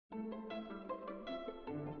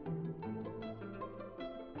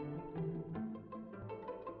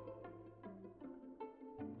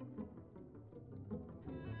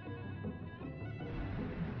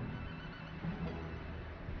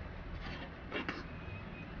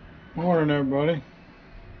Morning, everybody.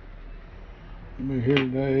 We're here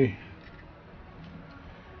today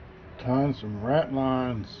tying some rat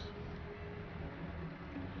lines.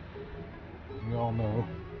 You all know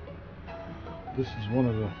this is one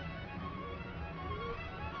of the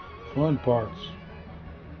fun parts.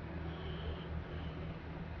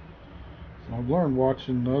 So I've learned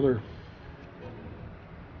watching other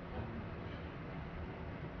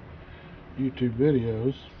YouTube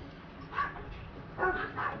videos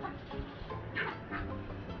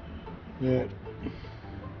that you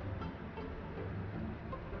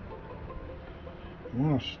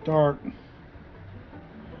want to start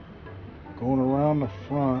going around the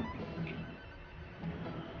front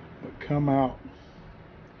but come out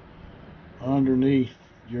underneath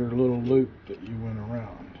your little loop that you went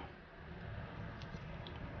around.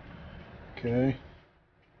 Okay,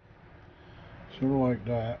 sort of like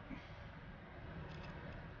that.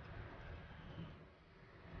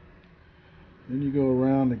 Then you go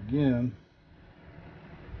around again,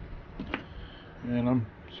 and I'm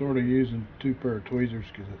sort of using 2 pair of tweezers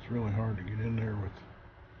because it's really hard to get in there with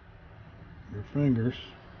your fingers.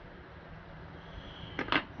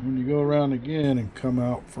 When you go around again and come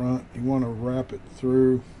out front, you want to wrap it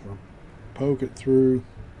through or poke it through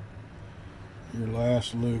your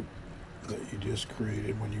last loop that you just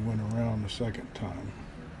created when you went around the second time.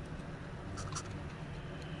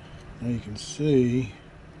 Now you can see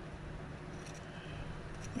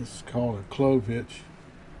this is called a clove hitch.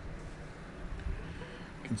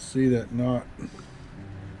 You can see that knot.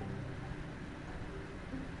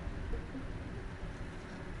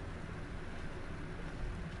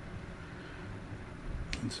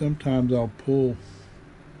 And sometimes I'll pull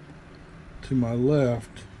to my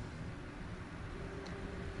left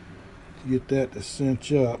to get that to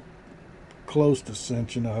cinch up, close to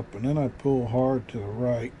cinching up, and then I pull hard to the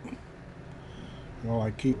right while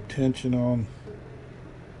I keep tension on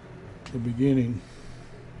the beginning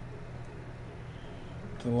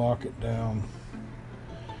to lock it down.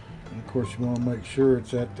 And of course you want to make sure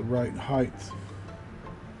it's at the right height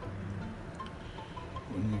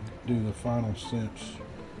when you do the final cinch.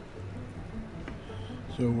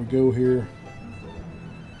 So we go here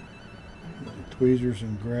with the tweezers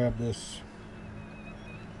and grab this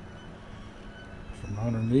from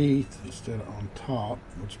underneath instead of on top,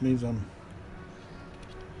 which means I'm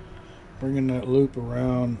bringing that loop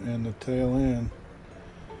around and the tail end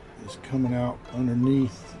is coming out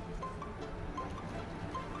underneath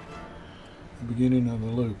the beginning of the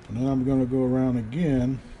loop. And then I'm going to go around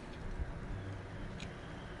again,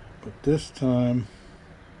 but this time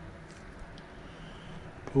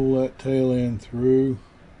pull that tail end through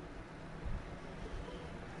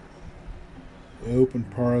the open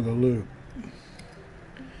part of the loop.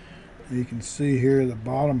 You can see here the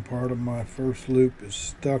bottom part of my first loop is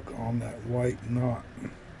stuck on that white knot.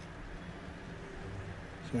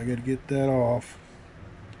 So I got to get that off.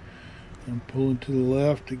 I'm pulling to the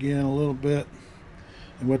left again a little bit.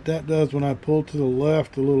 And what that does when I pull to the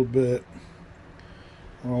left a little bit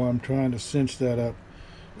while I'm trying to cinch that up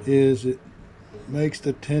is it makes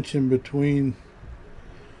the tension between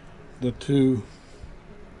the two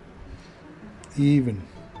even,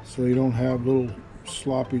 so you don't have little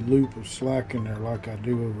sloppy loop of slack in there like I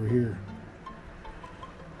do over here.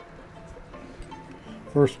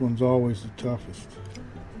 First one's always the toughest.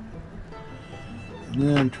 And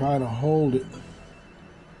then try to hold it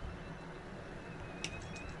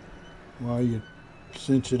while you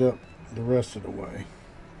cinch it up the rest of the way,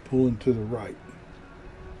 pulling to the right.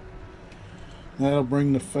 That'll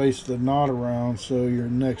bring the face of the knot around so your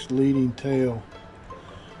next leading tail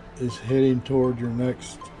is heading toward your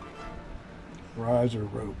next riser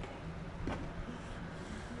rope.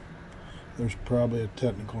 There's probably a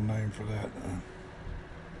technical name for that.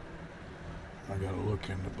 I gotta look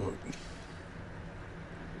in the book.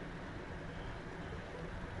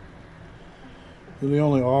 So the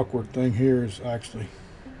only awkward thing here is actually,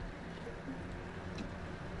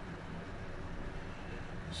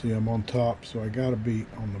 see, I'm on top, so I gotta be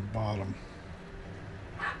on the bottom.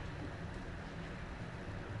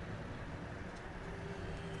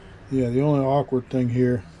 Yeah, the only awkward thing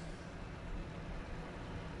here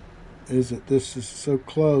is that this is so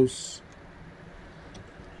close,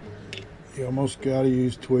 you almost got to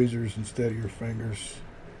use tweezers instead of your fingers.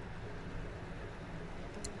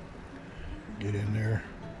 Get in there.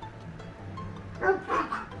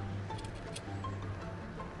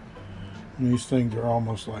 And these things are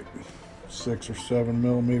almost like 6 or 7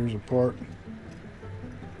 millimeters apart.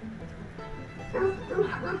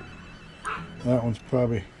 That one's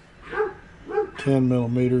probably 10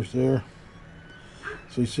 millimeters there.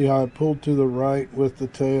 So you see how I pulled to the right with the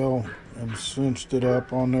tail and cinched it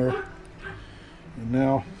up on there. And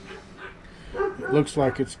now it looks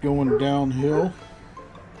like it's going downhill.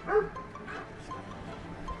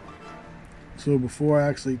 So before I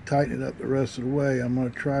actually tighten it up the rest of the way, I'm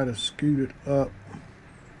going to try to scoot it up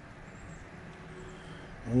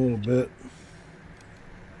a little bit.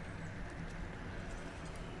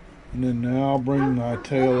 And then now I'll bring my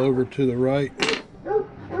tail over to the right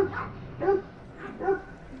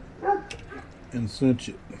and cinch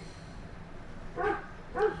it.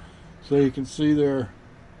 So you can see there,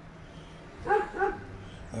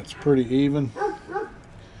 that's pretty even.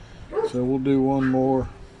 So we'll do one more.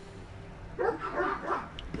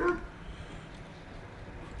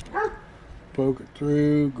 Poke it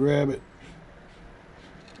through, grab it,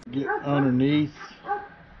 get underneath.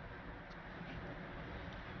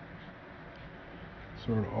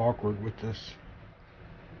 Sort of awkward with this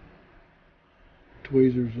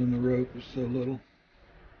tweezers in the rope is so little.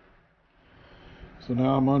 So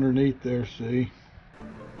now I'm underneath there, see?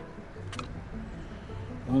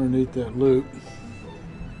 Underneath that loop.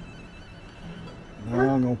 Now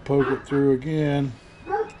I'm going to poke it through again.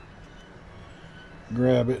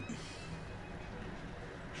 Grab it.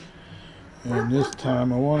 And this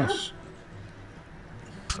time I want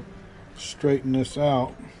to straighten this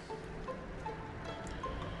out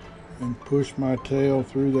and push my tail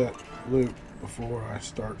through that loop before I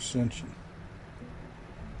start cinching.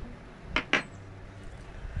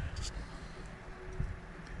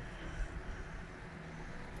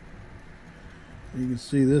 You can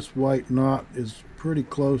see this white knot is pretty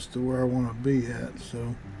close to where I want to be at,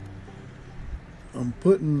 so I'm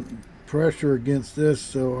putting pressure against this,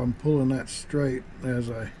 so I'm pulling that straight as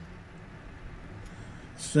I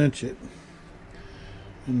cinch it.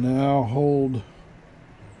 And now hold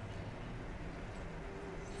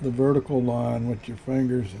the vertical line with your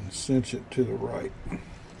fingers and cinch it to the right.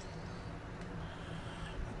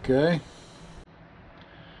 Okay,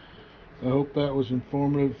 I hope that was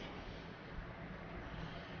informative.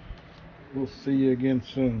 We'll see you again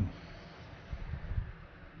soon.